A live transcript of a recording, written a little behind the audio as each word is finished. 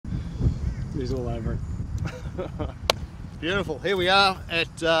He's all over it. Beautiful. Here we are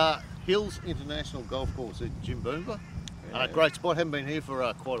at Hills International Golf Course at Jimboomba. Great spot. Haven't been here for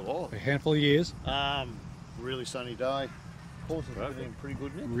quite a while. A handful of years. Really sunny day. Course is looking pretty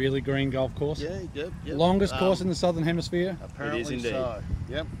good, Nick. Really green golf course. Yeah, yep. Longest course in the Southern Hemisphere. Apparently it is indeed. so.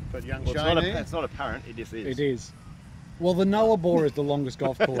 Yep. But young Well, Shane here. it's not apparent, it just is. It is. Well, the Nullarbor is the longest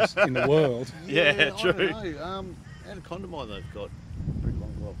golf course in the world. Yeah, true. I don't know. Out of Condamine they've got a pretty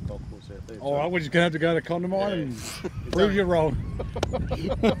long golf course out there. All right, we're just going to have to go to Condamine and prove you wrong.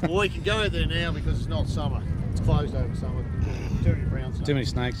 Well, we can go there now because it's not summer. It's closed over summer. Too many brown snakes. Too many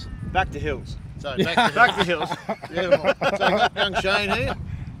snakes. Back to Hills. So back to Hills. Beautiful. So got young Shane here.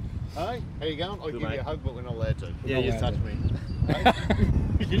 Hey, how you going? I'll give you a hug, but we're not allowed to. Yeah, you just touched me.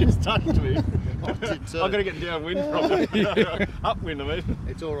 You just touched me. I did too. I've got to get downwind from it. Upwind, I mean.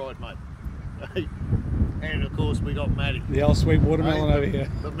 It's all right, mate. Hey. And of course we got Matty. The old sweet watermelon over here.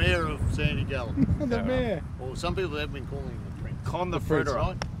 The mayor of Sandy Gallop. The mayor. Or some people have been calling him the prince. Con the Prince. Frederick.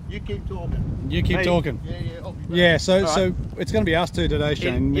 Right? You keep talking. You keep talking. Yeah, I'll be back. Yeah, so All right. it's going to be us two today,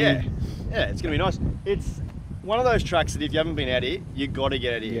 Shane. Yeah, it's going to be nice. It's one of those tracks that if you haven't been out here, you got to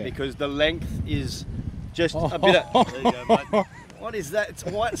get out here because the length is just a bit of... There you go, mate. What is that? It's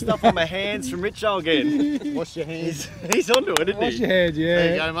white stuff on my hands from RICHO again. Wash your hands. He's onto it, isn't Wash he? your hands, yeah.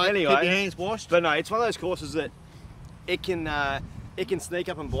 There you go, mate. Anyway. Keep your hands washed. But no, it's one of those courses that it can sneak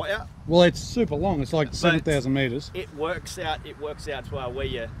up and bite you. Well, it's super long. It's like 7,000 metres. It works out to where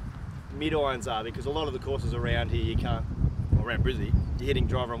your mid irons are, because a lot of the courses around here you can't. Well, around Brizzy, you're hitting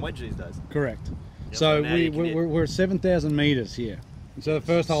driver and wedge these days. Correct. Yep. So Now you can hit- we're at 7,000 metres here. So the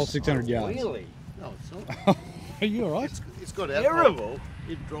first hole 600 yards. Really? No, it's not. Are you alright? It's got alcohol. Terrible.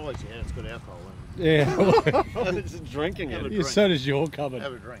 It dries you out. It's got alcohol in Yeah. It's drinking Have a it. drink. So does your it. cupboard.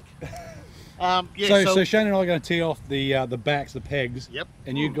 Have a drink. So Shane and I are going to tee off the backs, the pegs. Yep.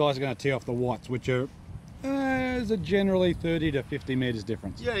 And you guys are going to tee off the whites, which are is a generally 30 to 50 metres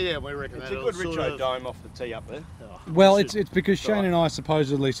difference. Yeah, we reckon It's that. a good RICHO dome off the tee up there. Well, it's because Shane and I are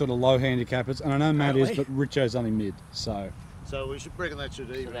supposedly sort of low handicappers, and I know Matt is, but Richo's only mid, so So we should reckon that should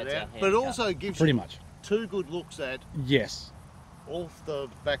even it that's out. our But it handicap. also gives pretty you much. two good looks at Yes. off the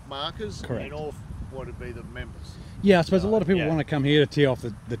back markers Correct. and off what would be the members. Yeah, I suppose a lot of people Yeah. want to come here to tee off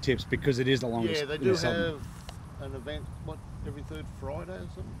the tips because it is the longest. Yeah, they in do the Southern. have an event, every third Friday or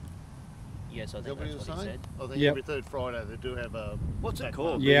something? Yes, I Is that think what that's you what were he saying? said. I think Yep. every third Friday they do have a... What's it back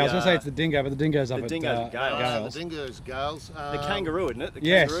called? marker. Yeah, I was The, going to say it's the dingo, but the dingo's up the at dingo's at Gales. Gales. The dingoes, Gales. The kangaroo, isn't it? The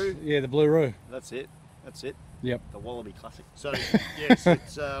Yes, kangaroo. yeah, the blue roo. That's it. Yep. The Wallaby Classic. So, yes,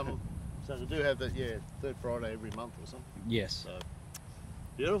 it's... so they do have that, third Friday every month or something. Yes. So,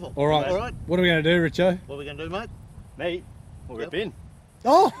 beautiful. All right. All right. What are we going to do, Richo? What are we going to do, mate? Me? We'll rip in.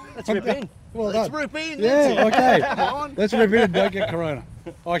 Oh, Let's rip in. well Let's done. rip in. Yeah, that's it. okay. Come on. Let's rip in and don't get corona.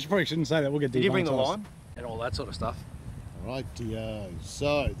 Oh, I probably shouldn't say that. We'll get Did you bring the debunked. lime? And all that sort of stuff. Rightio.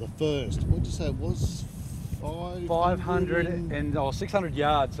 So the first, what did you say it was? 500 and 600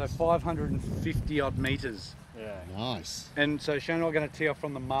 yards, so 550 odd metres. Yeah. Nice. And so Shane and I are going to tee off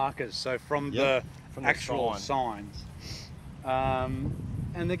from the markers, so from Yep. From the the actual sign. signs.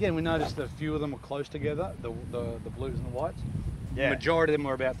 And again, we noticed a few of them were close together, the blues and the whites. Yeah. The majority of them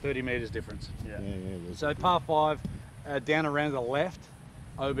were about 30 metres difference. Yeah. So par 5, down around the left,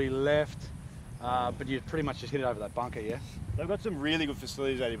 OB left, but you pretty much just hit it over that bunker, yeah? They've got some really good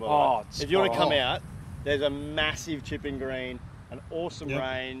facilities out here, by the Oh, way. it's If you want to spot come on. out, there's a massive chipping green, an awesome Yep.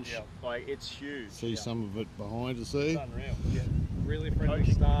 range. Yep. Like, it's huge. See some of it behind to see. It's unreal. Yeah. Really friendly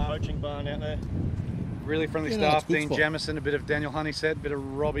Coaching, staff. coaching barn out there. Really friendly Yeah, no, staff. it's a good Dean spot. Jamison, a bit of Daniel Honeysett, a bit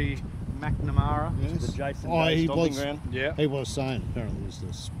of Robbie McNamara. Yes. The Jason Oh, Day he stomping was. ground. Yeah. He was saying apparently used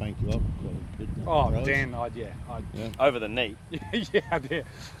to spank you up quite a bit. Oh, Rose. Dan, Yeah. Over the knee. yeah,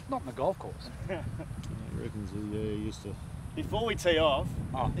 not in the golf course. He reckons he used to. Before we tee off,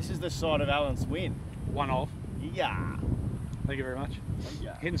 Oh. this is the side of Alan's win. One off. Yeah. Thank you very much.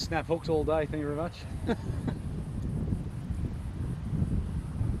 Yeah. Hitting snap hooks all day. Thank you very much.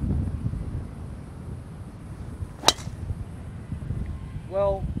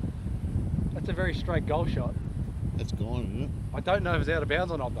 Well, that's a very straight goal shot. That's gone, isn't I don't know if it's out of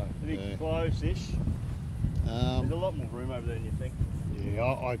bounds or not though. It'll be Yeah. close-ish. it? There's a lot more room over there than you think.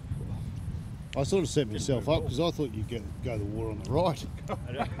 Yeah, I sort of set myself up because I thought you'd go the water on the right.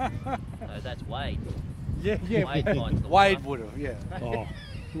 No, that's Wade. Yeah, Wade finds the Wade water. would have, yeah. Oh,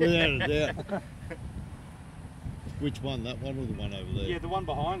 without a doubt. Which one? That one or the one over there? Yeah, the one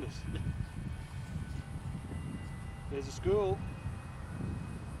behind us. There's a school.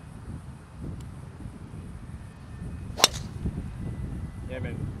 Yeah,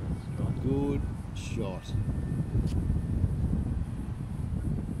 man. Good shot.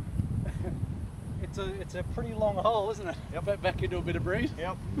 it's a pretty long hole, isn't it? Yep. Back into a bit of breeze.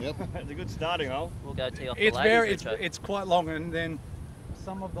 Yep. Yep. It's a good starting hole. We'll go tee off It's the ladies, very Richo. it's quite long, and then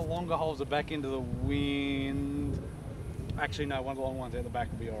some of the longer holes are back into the wind. Actually, no, one of the long ones out the back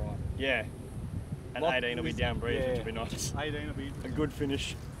will be all right. Yeah. And 18 will be down breeze, Yeah. which will be nice. 18 will be A good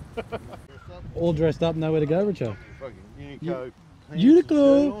finish. all dressed up, nowhere to go, Richo. Fucking Uniqlo.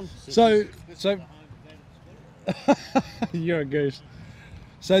 Uniqlo. So you're a goose.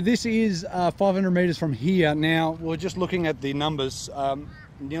 So this is 500 meters from here. Now we're just looking at the numbers.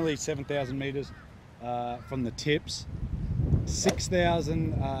 Nearly 7,000 meters from the tips.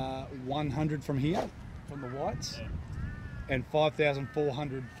 6,100 from here, from the whites, and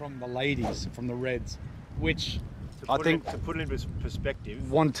 5,400 from the ladies, from the reds. Which I think, to put it in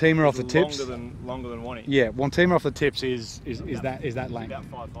perspective, one teamer off the tips. Longer than one. Yeah, one teamer off the tips is that length.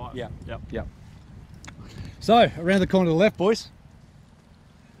 About 5'5". Yeah. Yep. Yep. So, around the corner to the left, boys.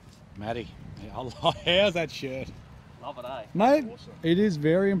 Matty, how's that shirt? Love it, eh? Mate, Awesome. it is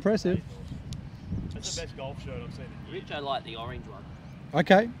very impressive. That's the best golf shirt I've seen in years. Richo liked the orange one.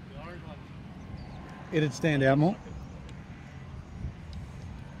 Okay, The orange one. it'd stand out more.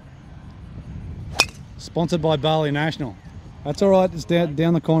 Sponsored by Bali National. That's all right, it's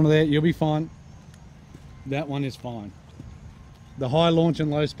down the corner there, you'll be fine. That one is fine. The high launch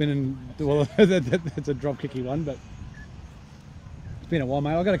and low spin, and well, that's a drop kicky one, but it's been a while,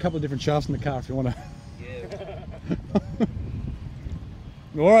 mate. I've got a couple of different shafts in the car if you want to. Yeah.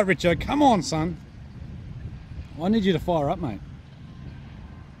 All right, Richo, come on, son. I need you to fire up, mate.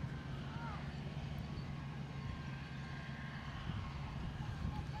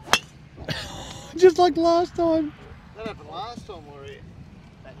 Just like last time. That happened last time we were here.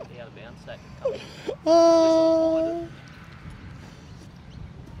 That could be out of bounds. That could come in. Oh.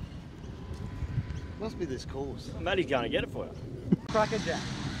 Must be this course. Matty's going to get it for you. Cracker Jack.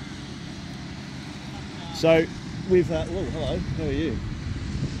 So we've oh hello, how are you?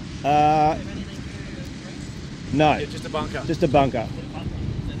 No, Yeah, just a bunker. just a bunker.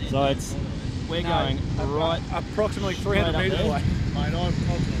 So we're going right approximately 300 Right up metres there. away. Mate, I'm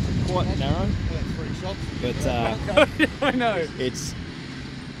confident. quite narrow, That's 3 shots. but I know. it's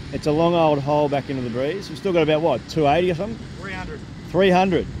a long old hole back into the breeze. We've still got about what, 280 or something? 300.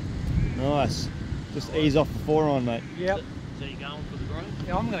 300. Nice. Just ease off the 4-iron, mate. Yep. So you're going for the green?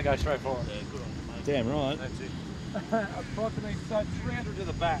 Yeah, I'm going to go straight for it. Yeah, good on you, mate. Damn right. That's it. Approximately, so 300 to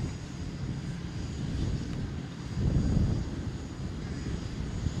the back.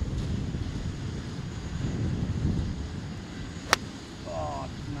 Oh,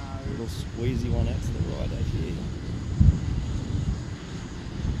 no. Little squeezy one out to the right out here.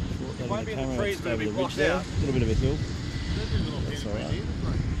 It won't be in the Camera, trees, it's but it'll over be the ridge blocked there. out. A little bit of a hill. That's all right.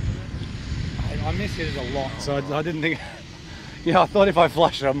 I miss it a lot, so I didn't think. Yeah, I thought if I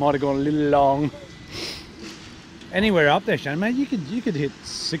flushed it, I might have gone a little long. Anywhere up there, Shane, mate, you could hit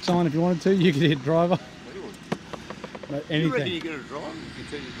 6-iron if you wanted to. You could hit driver. But anything. You reckon you're going to drive? You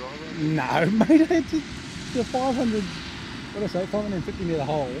can tell your driver? No, mate, it's the 500. What did I say? 550 metre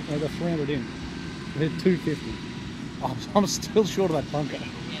hole. I got 300 in. I hit 250. I'm still short of that bunker. And it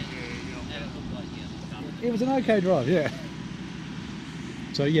looked like you covered It was an okay drive, yeah.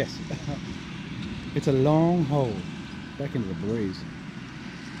 So yes, it's a long hole back into the breeze.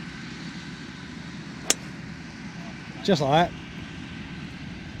 Just like that.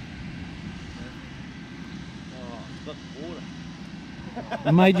 Oh, it's got water.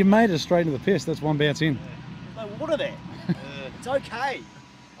 Mate, you made it straight into the piss. That's one bounce in. There's no water there. It's okay.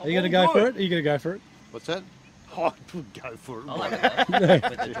 Are you going to go for it? Are you going to go for it? What's that? I would go for it. I like that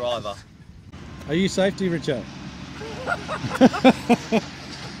with the driver. Are you safety, Richo?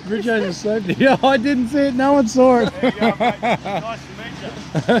 Richo's a safety. Yeah, I didn't see it. No one saw it. There you go, mate. Nice to meet you.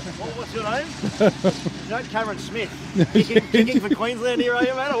 What's your name? Is that Cameron Smith? Kicking for Queensland here, are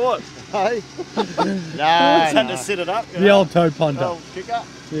you, man, or what? Hey? Nah, no, to sit it up. The old toe punter. Old kicker.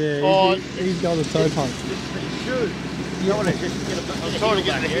 Yeah, Oh, he's got a toe punt. Shoot. You don't want to just get a I'm trying to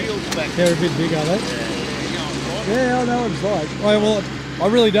get the heels back. They're a bit big, are they? Yeah, I know what it's like. Well, I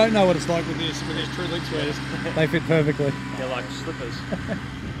really don't know what it's like with these True Link sweaters. They fit perfectly. They're like slippers.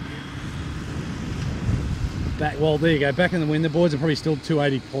 Well, there you go. Back in the wind. The boys are probably still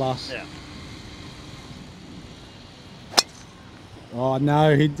 280 plus. Yeah. Oh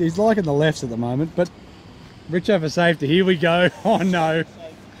no, he's liking the lefts at the moment. But Richo for safety. Here we go. Oh no,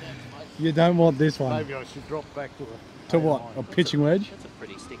 you don't want this one. Maybe I should drop back to a... To what? A pitching wedge? That's a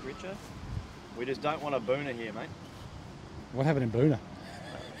pretty stick, Richo. We just don't want a booner here, mate. What happened in Boona?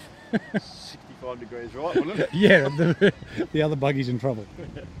 65 degrees right, wouldn't it? Yeah, the other buggy's in trouble.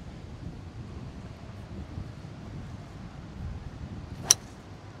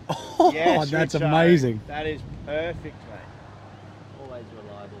 Yes, that's Richo. amazing. That is perfect, mate. Always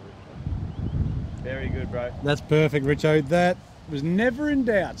reliable, Richo. Very good, bro. That's perfect, Richo. That was never in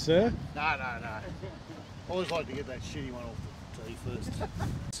doubt, sir. No. Always like to get that shitty one off the tee first.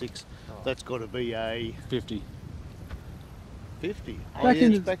 6. That's got to be a 50. 50. Back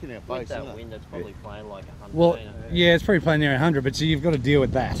in the- back in our With face, that isn't it? wind, it's probably playing like 100. Well, yeah, it's probably playing near 100, but so you've got to deal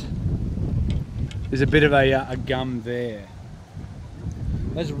with that. There's a bit of a gum there.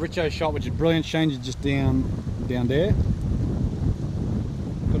 That's a Richo shot, which is brilliant. Changes just down there.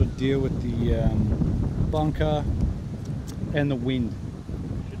 Got to deal with the bunker and the wind.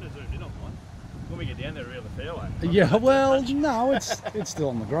 Shouldn't have zoomed in on mine. When we get down there, reel the fairway. Yeah, well, no, it's still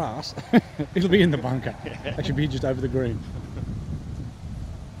on the grass. It'll be in the bunker. It should be just over the green.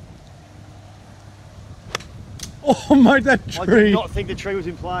 Oh, mate, that I tree. did not think the tree was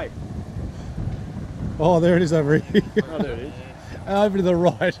in play. Oh, there it is over here. Oh, there it is. Over to the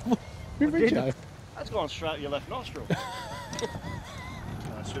right. didn't. That's gone straight to your left nostril. I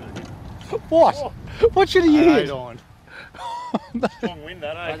should have hit. What? Oh. What should he hit? on. Strong wind,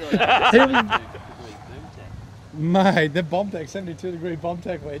 that, I eh? thought that was typically boom tech. Mate, the bomb tech, 72-degree bomb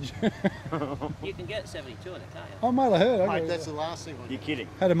tech wedge. You can get 72 in it, can't you? Oh, mate, I heard. Mate, that's the last thing I You're kidding.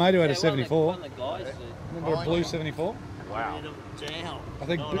 Had a mate who had a Yeah, 74. One of the guys that Remember a blue 74? Wow. down. I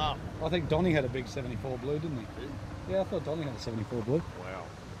think Not up. I think Donny had a big 74 blue, didn't he? Yeah, I thought Donny had a 74 blue. Wow.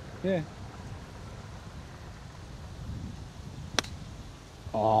 Yeah.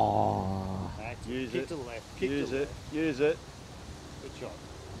 Oh. Use Kick it. to the left. Kick Use to the it. Use it. Good shot.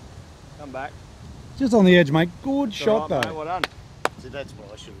 Come back. Just on the edge, mate. Good It's shot, all right, though. mate. Well done. See, that's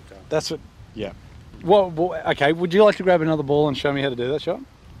what I should have done. That's what. Yeah. Well, okay. Would you like to grab another ball and show me how to do that shot?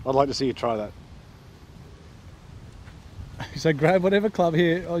 I'd like to see you try that. So grab whatever club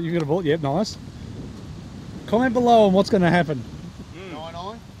here. Oh, you got a ball. Yep, nice. Comment below on what's going to happen.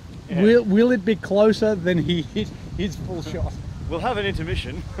 9-9. Yeah. Will it be closer than he hit his full shot? We'll have an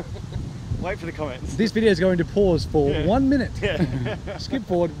intermission. Wait for the comments. This video is going to pause for Yeah. 1 minute. Yeah. Skip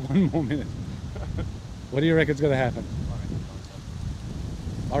forward 1 more minute. What do you reckon's going to happen?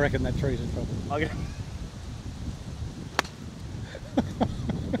 I reckon that tree's in trouble. Okay.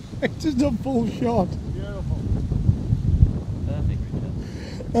 It's just a full shot. Beautiful. perfect,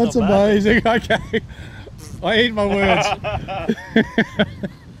 Richard. That's not bad. amazing. Okay. I eat my words.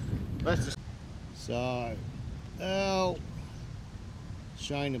 That's just... So, Al,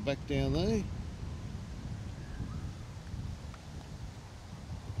 Shane are back down there.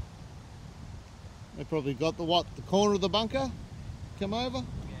 They probably got the corner of the bunker. Come over.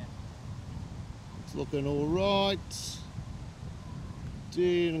 Yeah. It's looking all right.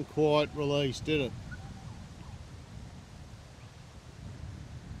 Didn't quite release, did it?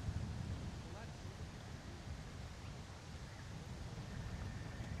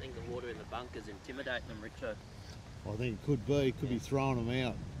 I think the water in the bunker's intimidating them, Richard. I think it could be. Could be throwing them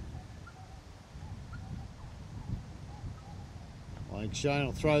out. I think Shane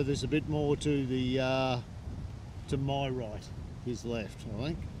will throw this a bit more to the to my right, his left. I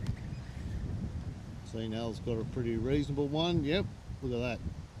think. See, Al's got a pretty reasonable one. Yep, look at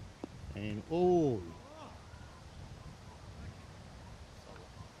that. And oh,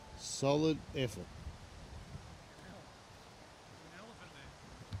 solid effort.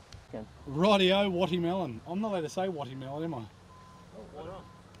 Rightio, watermelon. I'm not allowed to say watermelon, am I?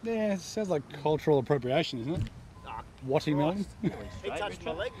 Yeah, it sounds like cultural appropriation, isn't it? Watermelon. He touched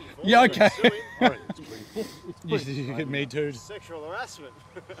my leg before. Yeah, okay. It's You get me too. sexual harassment.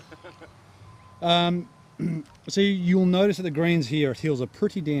 So you'll notice that the greens here at Hills are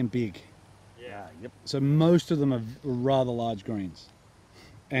pretty damn big. Yeah. Yep. So most of them are rather large greens.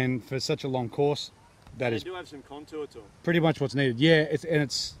 And for such a long course, that They is do have some contour to them. pretty much what's needed. Yeah,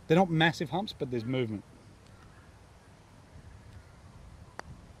 they're not massive humps, but there's movement.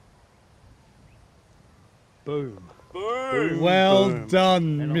 Boom. Boom! Well Boom.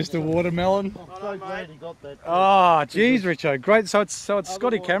 done, Mr. Watermelon. I'm so glad he got that. Oh, geez, Richo. Great. So it's Scotty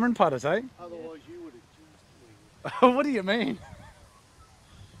Otherwise- Cameron putters, eh? Otherwise, you would have just. What do you mean?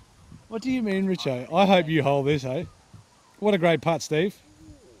 What do you mean, Richo? I hope you hold this, eh? What a great putt, Steve.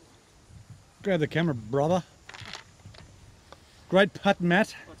 Grab the camera, brother. Great putt,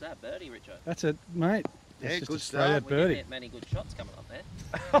 Matt. What's that, birdie, Richard? That's it, mate. Yeah, That's just good a straight start. out We didn't birdie. get many good shots coming up there.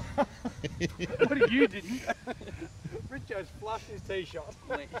 What did you didn't? Richo's flushed his tee shot.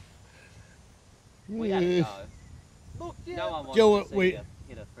 We had a go. Look, No one wants Joe, to see we- you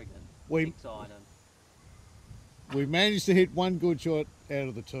hit a friggin' we- 6 iron. We managed to hit one good shot out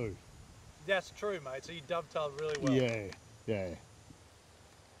of the two. That's true, mate. So you dovetailed really well. Yeah, yeah. The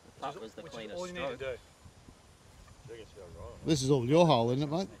putt was the Which is cleanest all you need stroke. to do. This is all your hole, isn't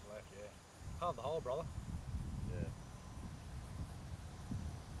it, mate? Half the hole, brother. Yeah.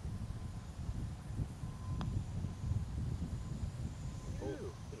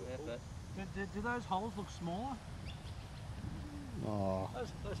 Do those holes look smaller? Oh,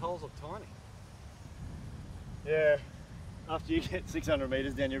 Those holes look tiny. Yeah. After you get 600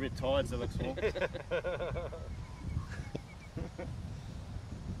 metres down, you're a bit tired, so it looks small.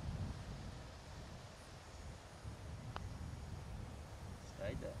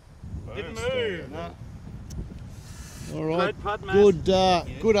 Stayed there. Didn't move. No. all right. Great putt, mate.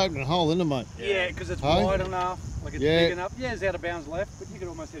 Good opening hole, isn't it, mate? Yeah, because it's Hey? wide enough, like it's Yeah. big enough. Yeah, it's out of bounds left, but you could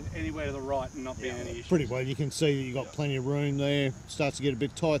almost hit anywhere to the right and not be any issue. Pretty well. You can see that you've got plenty of room there. Starts to get a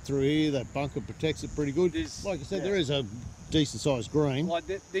bit tight through here. That bunker protects it pretty good. Like I said, there is a decent sized green. Like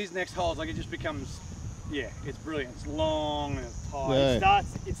these next holes, like it just becomes, yeah, it's brilliant. It's long and it's tight. Yeah.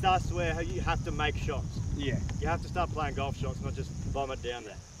 It starts to where you have to make shots. Yeah, You have to start playing golf shots, not just bomb it down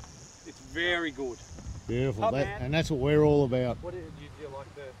there. it's very good. Beautiful. Up, That, man. and that's what we're all about. What do you like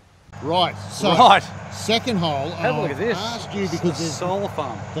the? Right. So Right. second hole. Have a look at this. I asked you because there's solar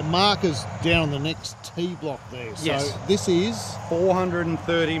farm. the markers down on the next tee block there. Yes. So this is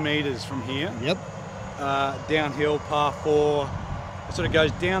 430 metres from here. yep. Downhill, par 4. It sort of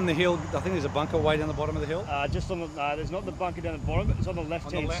goes down the hill. I think there's a bunker way down the bottom of the hill. Just on the, there's not the bunker down the bottom, but it's on the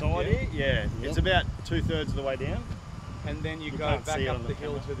left-hand left, side yeah. here. Yeah, Yep. it's about 2/3 of the way down. And then you go can't back see it up on the the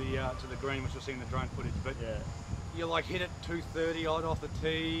hill to the green, which you'll see in the drone footage. But Yeah. you like hit it 230 odd off the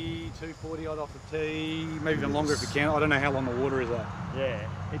tee, 240 odd off the tee, maybe even longer if you can. I don't know how long the water is at. Yeah,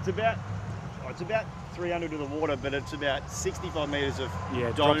 it's about 300 to the water, but it's about 65 metres of Yeah,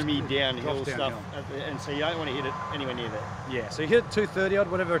 domey drops downhill downhill. stuff, and so you don't want to hit it anywhere near there. Yeah, so you hit 230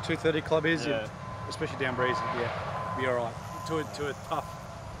 odd, whatever a 230 club is, Yeah. especially down breeze. Yeah, be all right. To a tough.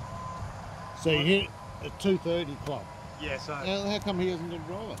 So you hit a 230 club. Yeah, so. How come he hasn't got a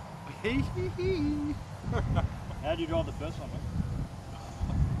driver? How do you drive the first one, mate?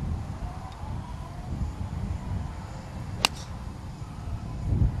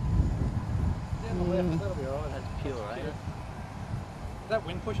 Down the left, that'll be all right. That's pure, ain't it? Is that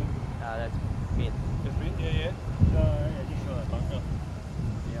wind pushing? No, that's mid. Just wind? Yeah. Just show that bunker.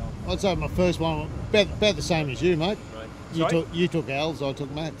 I'd say my first one about the same as you, mate. Right. You took Al's, I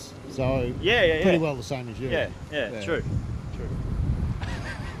took Matt's. So Yeah. pretty well the same as you. Yeah, Yeah. true.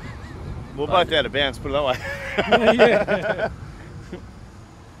 We're both out of bounds, put it that way. Yeah.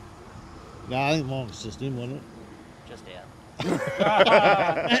 No, I think mine was just in, wasn't it? Just out.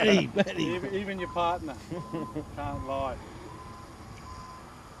 Matty. Even your partner can't lie.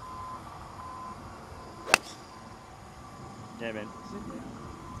 Yeah, man.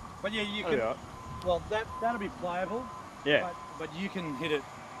 But yeah, you Oh, can. yeah. Well, that'll be playable. Yeah. But you can hit it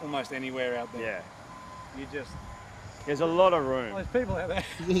almost anywhere out there. Yeah. You just. There's a lot of Well, room. there's people out there.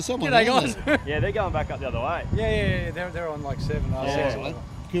 There's someone G'day, down guys. there. Yeah, they're going back up the other way. Yeah. They're on like 7 or 6 Yeah. or whatever.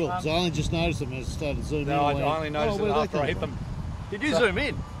 Cool, 'cause I only just noticed them as I started zooming No, I in. only noticed it where did they after I come hit from? them. Did you zoom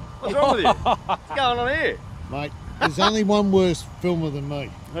in? What's wrong with you? What's going on here? Mate, there's only one worse filmer than me.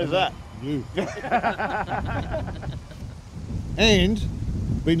 Who's that? You. And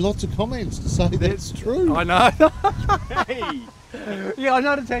been lots of comments to say that's true. I know. Hey! Yeah, I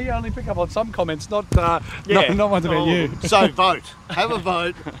know to tell you, I only pick up on some comments, not Yeah. not ones about you. So vote. Have a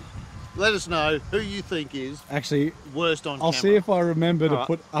vote. Let us know who you think is Actually, worst on I'll camera. see if I remember to Alright.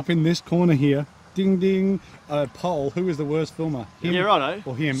 put up in this corner here, ding ding, a poll. Who is the worst filmer? Him Yeah, righto.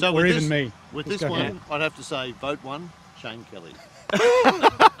 or him, So or with even this- me? With Let's this go one, I'd have to say vote 1, Shane Kelly.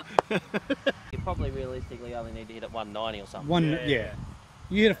 You probably realistically only need to hit at 190 or something. One, Yeah. yeah.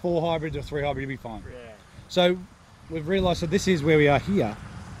 You hit a 4 hybrid or 3 hybrid, you'll be fine. Yeah. So we've realised that this is where we are here,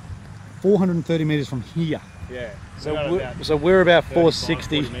 430 metres from here. Yeah. So we're about 35,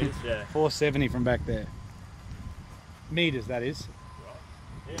 460, 40 metres, yeah. 470 from back there. Meters, that is.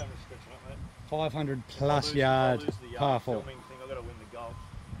 Yeah, I'm just sketching up, mate. 500 plus yard par 4. Filming thing, I've got to win the golf.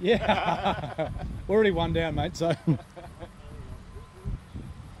 Yeah. We're already one down, mate, so.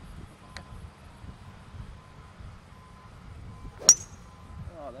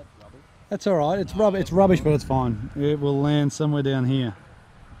 Oh, that's rubbish. That's all right. It's rubbish, but it's fine. It will land somewhere down here.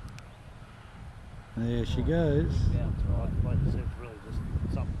 There she goes. Yeah, that's right. Like you said, it's really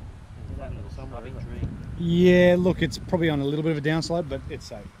just something. Rubbing tree. Yeah, look, it's probably on a little bit of a downslope, but it's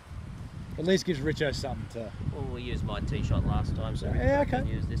safe. At least gives Richo something to. Well, we used my tee shot last time, so Yeah, we can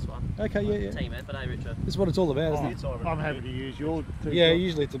okay. use this one. Okay, yeah. Team effort, eh, Richard? This is what it's all about, isn't it? I'm happy to use your two Yeah, shots.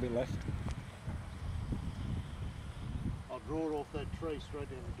 usually it's a bit left. I'll draw it off that tree straight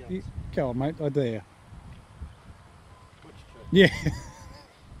down the guts. Go on, mate. I dare. Which tree? Yeah.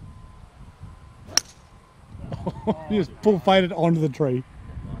 You just pull faded onto the tree.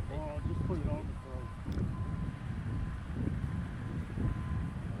 Oh, just put it on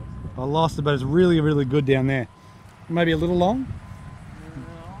I lost it, but it's really, really good down there. Maybe a little long.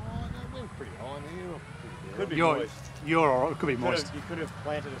 That went pretty high there. Could be You're moist. all right. It could be moist. You could have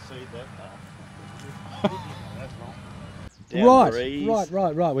planted a seed there. That's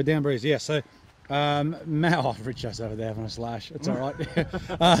wrong. Right. We're down breeze. Yeah. So, Matt, Richard's over there having a slash. It's all right.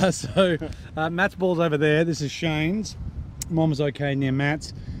 Matt's ball's over there. This is Shane's. Mine was okay near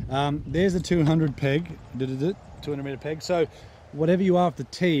Matt's. There's a 200 peg, 200 meter peg. So, whatever you are off the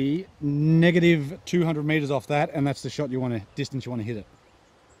tee, negative 200 meters off that, and that's the shot you want to, distance you want to hit it.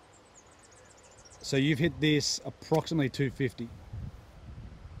 So you've hit this approximately 250.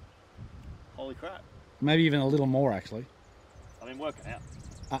 Holy crap. Maybe even a little more actually. I mean, working out.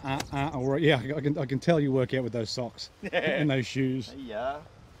 Yeah, I can tell you work out with those socks and those shoes. Yeah.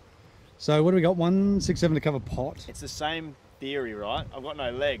 So what do we got? 167 to cover pot. It's the same theory, right? I've got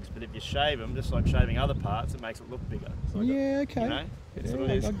no legs, but if you shave them, just like shaving other parts, it makes it look bigger. So Yeah, okay. You know, that's what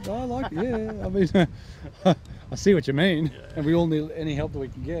Yeah, it is. I like it. Yeah, I mean, I see what you mean. Yeah. And we all need any help that we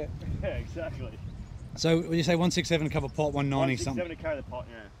can get. Yeah, exactly. So when you say 167 to cover pot, 190 something, 167 to carry the pot,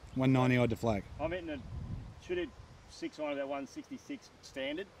 yeah. 190 odd to flag. I'm hitting should hit 6 on about 166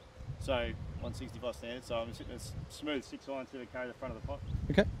 standard, so 165 standard. So I'm sitting a smooth 6 iron to carry the front of the pot,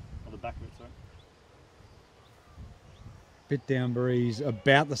 Okay. or the back of it. Sorry. Bit down breeze,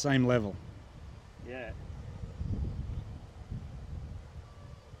 about the same level. Yeah.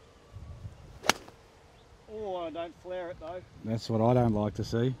 Oh, don't flare it though. That's what I don't like to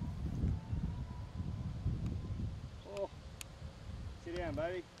see. Oh, sit down,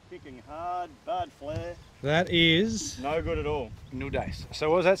 baby. Kicking hard, bad flare. That is No good at all. no dice. So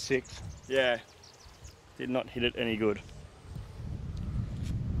what was that, 6? Yeah. Did not hit it any good.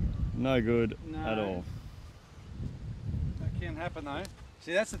 No good at No. all. That can happen though.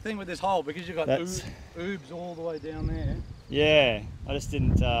 See, that's the thing with this hole, because you've got That's- oobs all the way down there. Yeah, I just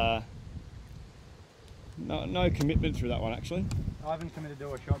didn't. No commitment through that one actually. I haven't committed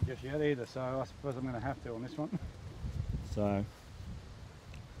to a shot just yet either, so I suppose I'm going to have to on this one. So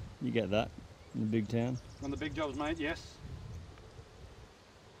you get that in the big town. On the big jobs, mate, yes.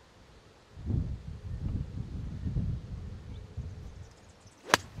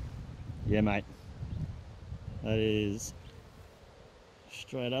 Yeah, mate. That is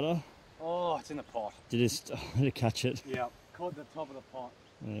straight at her. Oh, it's in the pot. Did you catch it? Yeah, caught the top of the pot.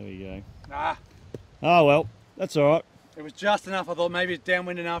 There we go. Ah, Oh well, that's all right. it was just enough. I thought maybe it's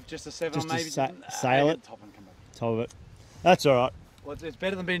downwind enough, just a 7 Just or to maybe sail yeah, it? Top and come back. Top of it. That's all right. Well, it's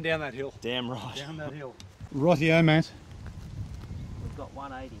better than being down that hill. Damn right. Down that hill. Rightio, mate. We've got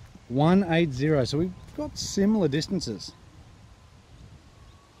 180. 180. So we've got similar distances.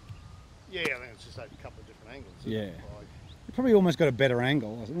 Yeah, I think it's just a couple of different angles. isn't Yeah. it? Like, You probably almost got a better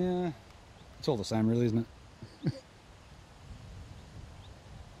angle. Yeah, it's all the same, really, isn't it?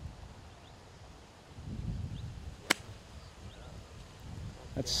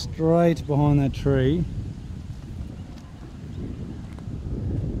 That's straight behind that tree.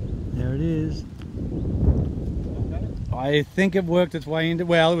 There it is. I think it worked its way into.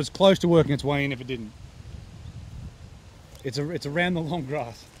 Well, it was close to working its way in. If it didn't, it's around the long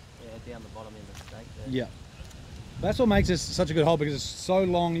grass. Yeah, down the bottom in the stake there. Yeah. That's what makes this such a good hole, because it's so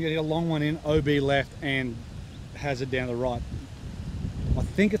long. You get a long one in, OB left, and has it down the right. I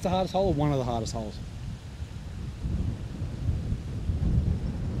think it's the hardest hole, or one of the hardest holes.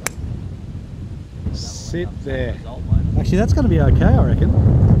 Sit there. Result, mate. Actually, that's going to be okay, I reckon.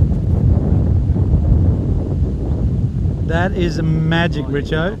 That is magic,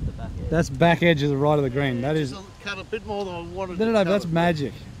 Richo. Off the back edge. That's back edge of the right of the green. That is. just cut a bit more than I wanted No, to but cut that's it.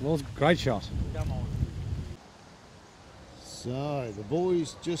 magic. Well, it's a great shot. Come on. So the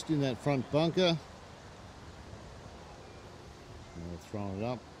boys just in that front bunker. Now throwing it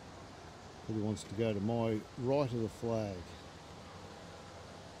up. Probably wants to go to my right of the flag.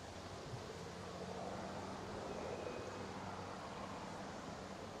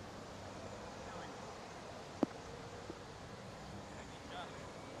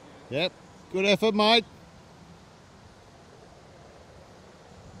 Yep, good effort, mate.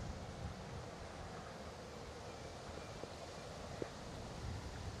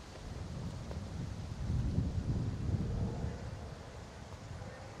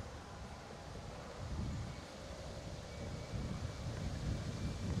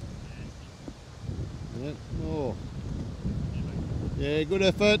 Yep. Oh. Yeah, good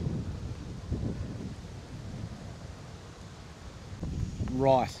effort.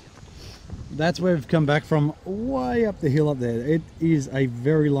 Right. That's where we've come back from, way up the hill up there. It is a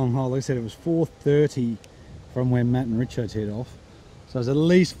very long hole. Like I said, it was 430 from where Matt and Richo teed off. So it's at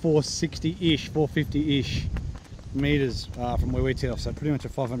least 460-ish, 450-ish metres from where we tee off, so pretty much a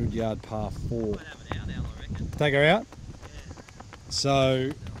 500 yard par 4. Take her out.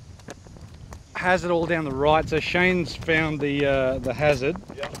 So hazard all down the right. So Shane's found the hazard.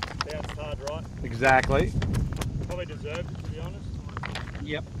 Yep, bounced hard right. Exactly. Probably deserved it, to be honest.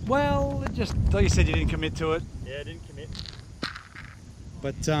 Yep. Well, it just like you said, you didn't commit to it. Yeah, didn't commit.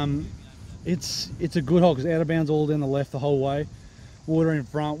 But it's a good hole because out of bounds all down the left the whole way. Water in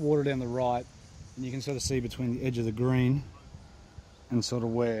front, water down the right, and you can sort of see between the edge of the green and sort of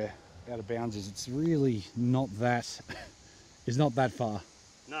where out of bounds is. It's really not that. It's not that far.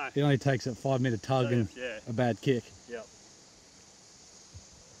 No. It only takes a 5 metre tug and yeah. a bad kick. Yep.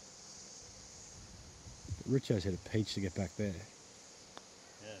 But Richo's had a peach to get back there.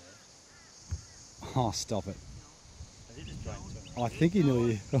 Yeah. Oh, stop it. Has he just drained to I think he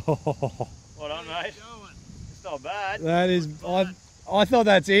nearly. Well done, mate. It's not bad. That is. I thought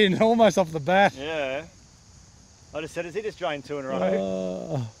that's in almost off the bat. Yeah. I just said, has he just drained 2 in a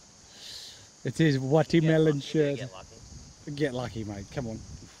row? It's his watermelon shirt. Get lucky. Get lucky, mate. Come on.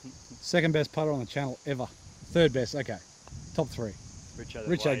 Second best putter on the channel ever. Third best. Okay. Top 3.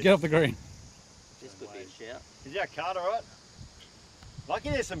 Richo, get off the green. This could be a shout. Is your card alright? Lucky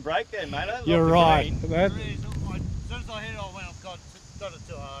there's some break there, mate. You're right. That, As soon as I hit it, I went, I've got it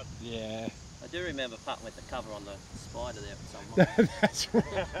too hard. yeah. I do remember putting with the cover on the spider there at some point. That's right.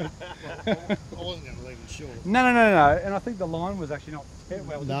 I wasn't going to leave it short. No. And I think the line was actually not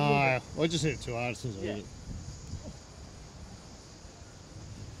well. No, I just hit it too hard as soon as I hit it.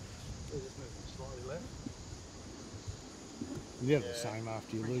 You have the same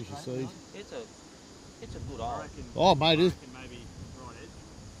after you lose your seed. It's a good hole. Oh, mate, it's Maybe right edge.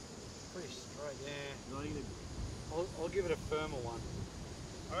 Pretty straight, yeah. I'll give it a firmer one.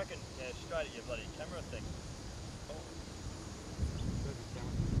 I reckon, yeah, straight at your bloody camera thing.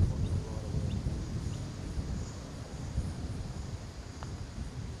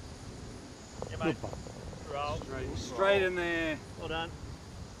 Yeah, mate. good putt. Roll. Straight in there. Well done.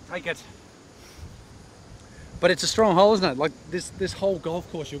 Take it. But it's a strong hole, isn't it? Like this whole golf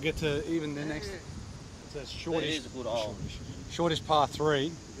course, you'll get to even the next. It's a It shortish. is a good hole. Shortest par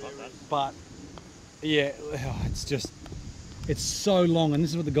 3, but yeah, it's just it's so long, and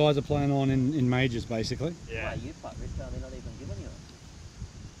this is what the guys are playing on in majors basically. Yeah. Well, you putt, Rich, they're not even giving you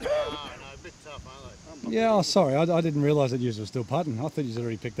it. No, a bit tough, aren't they? Yeah, oh sorry, I didn't realise that you were still putting. I thought you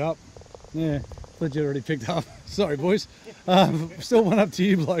already picked up. Yeah, thought you already picked up. Sorry, boys. Still one up to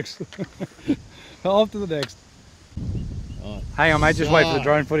you, blokes. Off to the next. Right. Hang on, mate. Just wait for the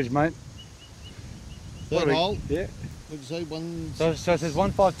drone footage, mate. Third hole. Yeah. What'd you say? One. So it says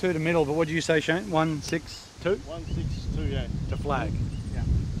 152 to middle, but what did you say, Shane? 162 162, yeah. to flag. Yeah.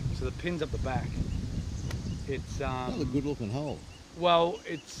 So the pin's up the back. It's Another good looking hole. well,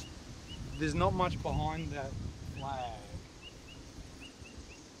 there's not much behind that flag.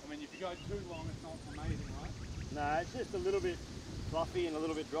 I mean, if you go too long, it's not amazing, right? No, it's just a little bit fluffy and a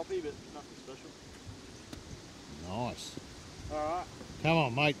little bit droppy, but nothing special. Nice. Alright. Come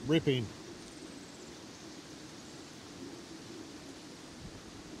on, mate. Rip in.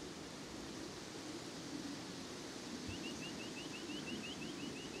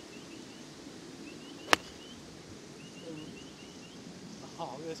 Oh,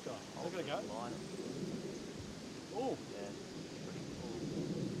 look at this guy. Look at it go. Line. Oh. Yeah.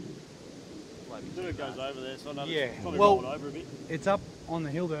 So it goes over there, so I know Yeah, it's probably well- rolled over a bit. It's up on the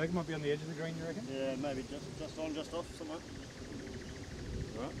hill there. It might be on the edge of the green, you reckon? Yeah, maybe just on, just off, somewhere.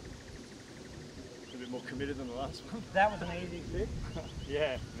 Alright. A bit more committed than the last one. That was an easy fit.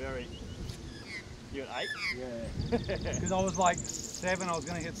 Yeah, very. You at 8? Yeah. Because I was like 7, I was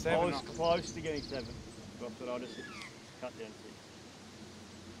going to hit 7. I was close to getting 7, but I thought I'll just cut down 6.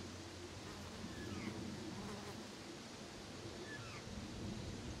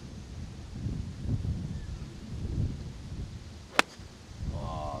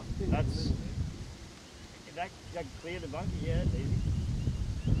 Oh, That's that clear the bunker, yeah, it's easy.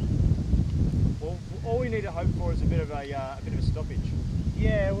 Well, all we need to hope for is a bit of a stoppage.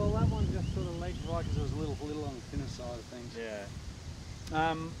 yeah, well that one just sort of leaked right because it was a little on the thinner side of things. Yeah.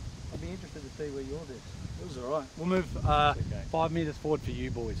 I'd be interested to see where yours is. It was alright. We'll move Okay. 5 metres forward for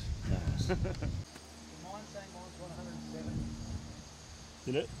you boys. Nice. Mine's saying mine's 107.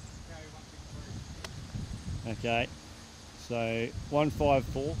 Did it? Okay. So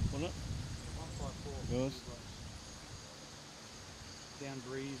 154, wasn't it? 154. Yours? Down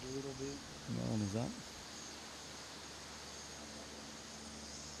breeze a little bit. What one is that?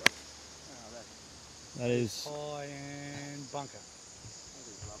 Oh, That is high and bunker.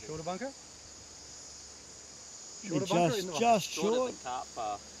 Shorter bunker? Shorter bunker? just Short short. of the cart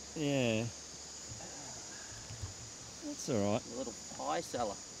path. Yeah. That's all right. A little pie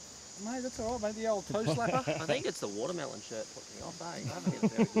seller. Mate, that's all right, mate. The old toe slapper. I think it's the watermelon shirt put me off, eh? I haven't hit a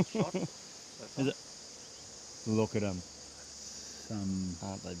very good shot. So far. Is it? Look at them.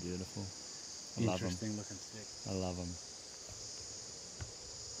 Aren't they beautiful? I love them. Interesting looking stick. I love them.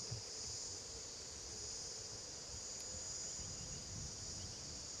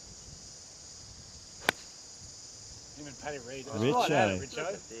 Him and Paddy Reed. Richo. Right at it, Look Richo.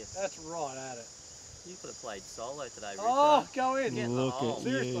 at this. That's right at it. You could have played solo today, Richard. Oh, go in. Get in the Look hole. at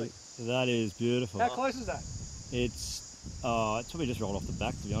Seriously. you. That is beautiful. How close is that? It's probably just rolled off the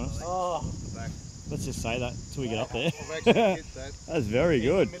back, to be honest. Oh, Let's just say that till we get up there. I've actually hit that. That's very in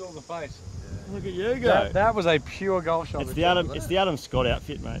good. the middle of the face. Look at you go. That was a pure golf shot. It's the Adam Scott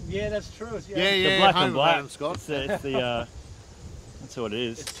outfit, mate. Yeah, that's true. It's, Yeah, The black home and of black. Adam Scott. It's the that's what it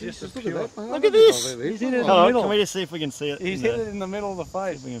is. It's just a Look at pure. that, mate. Look at this. Oh, He's hit it in the Hello, middle. can we just see if we can see it? He's in hit the- it in the middle of the See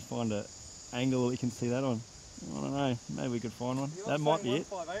face. if we can find an angle that we can see that on. I don't know. Maybe we could find one. That might be it.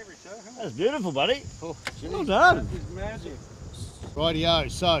 158, Richo. That's beautiful, buddy. Oh, Well done. That is magic. rightio,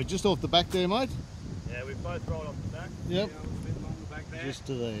 so just off the back there, mate. Yeah, we both rolled off the back. Yep. Yeah, a little bit along the back there. Just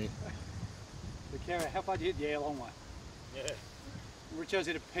to there. The camera, how far did you hit? Yeah, a long way. Yeah. Richo's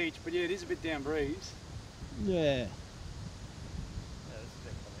hit a peach, but yeah, it is a bit down breeze. Yeah.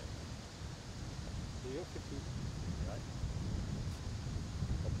 So you're 50.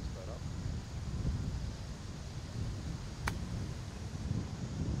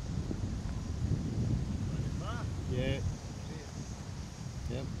 Yeah.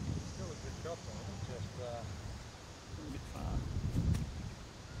 Yep. Still a good shot on it, just A bit far.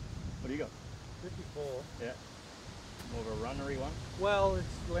 What do you got? 54. Yeah. More of a runnery one? Well,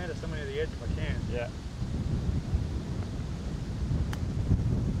 it's landed somewhere near the edge if I can. Yeah.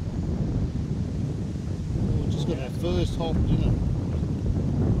 Oh, just got that first hop, didn't it?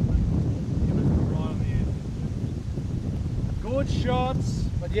 Right on the edge. Good shots,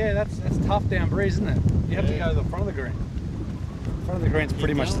 but yeah, that's tough down breeze, isn't it? You have to go to the front of the green. The front of the green's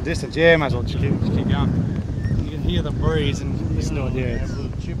pretty much the distance. Yeah, might as well just keep going. You can hear the breeze and listen to it. Yeah, Have a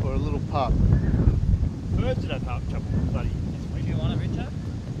little chip or a little putt. Birds that have trouble with bloody. Do you want it, Richard?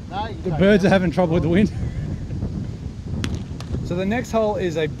 No, you the take birds that. are having trouble with the wind. So the next hole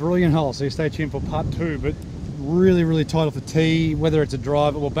is a brilliant hole, so you stay tuned for part 2, but really, really tight off the tee, whether it's a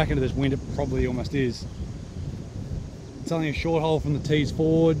driver, well, back into this wind, it probably almost is. It's only a short hole from the tees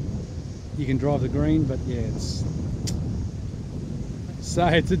forward. You can drive the green, but yeah, it's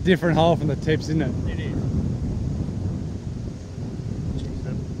a different hole from the tips, isn't it? It is.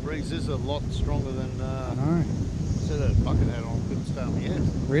 That breeze is a lot stronger than I know. said that bucket hat on, couldn't stay on my head.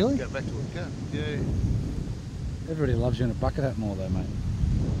 Really? Go back to it, go. Yeah. Everybody loves you in a bucket hat more though, mate.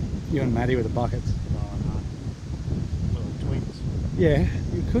 You and Maddie with the buckets. Oh, no. Well, the twins. Yeah,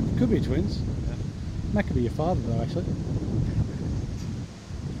 you could be twins. That could be your father though, actually.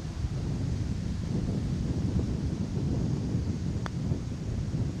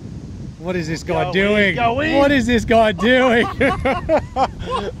 What is this guy doing? What is this guy doing?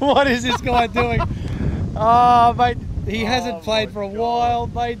 What is this guy doing? Oh, mate, he hasn't played for a while,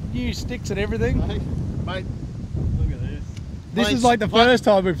 mate. New sticks and everything. Mate, Look at this. This Mate, is like the first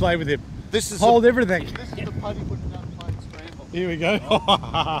time we played with him. this is Hold everything. this is the putty putting down playing scramble. Here we go.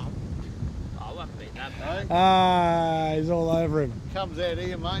 Oh, I won't beat that bad. Ah, he's all over him. Comes out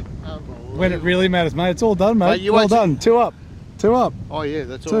here, mate. When it really matters, mate. It's all done, mate. Mate, you Well wait till- done. 2 up. 2 up. Oh yeah,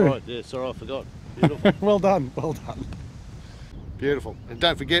 that's Two. all right. Yeah, sorry, I forgot. Beautiful. Well done. Well done. Beautiful. And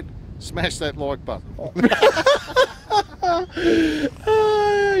don't forget, smash that like button. Oh, you're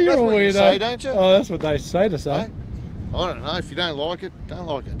That's a what you weirdo. say, don't you? Oh, that's what they say to say. Hey? I don't know. If you don't like it, don't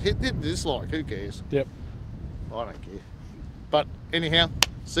like it. Hit dislike. Who cares? Yep. I don't care. But anyhow,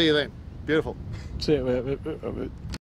 see you then. Beautiful. See it.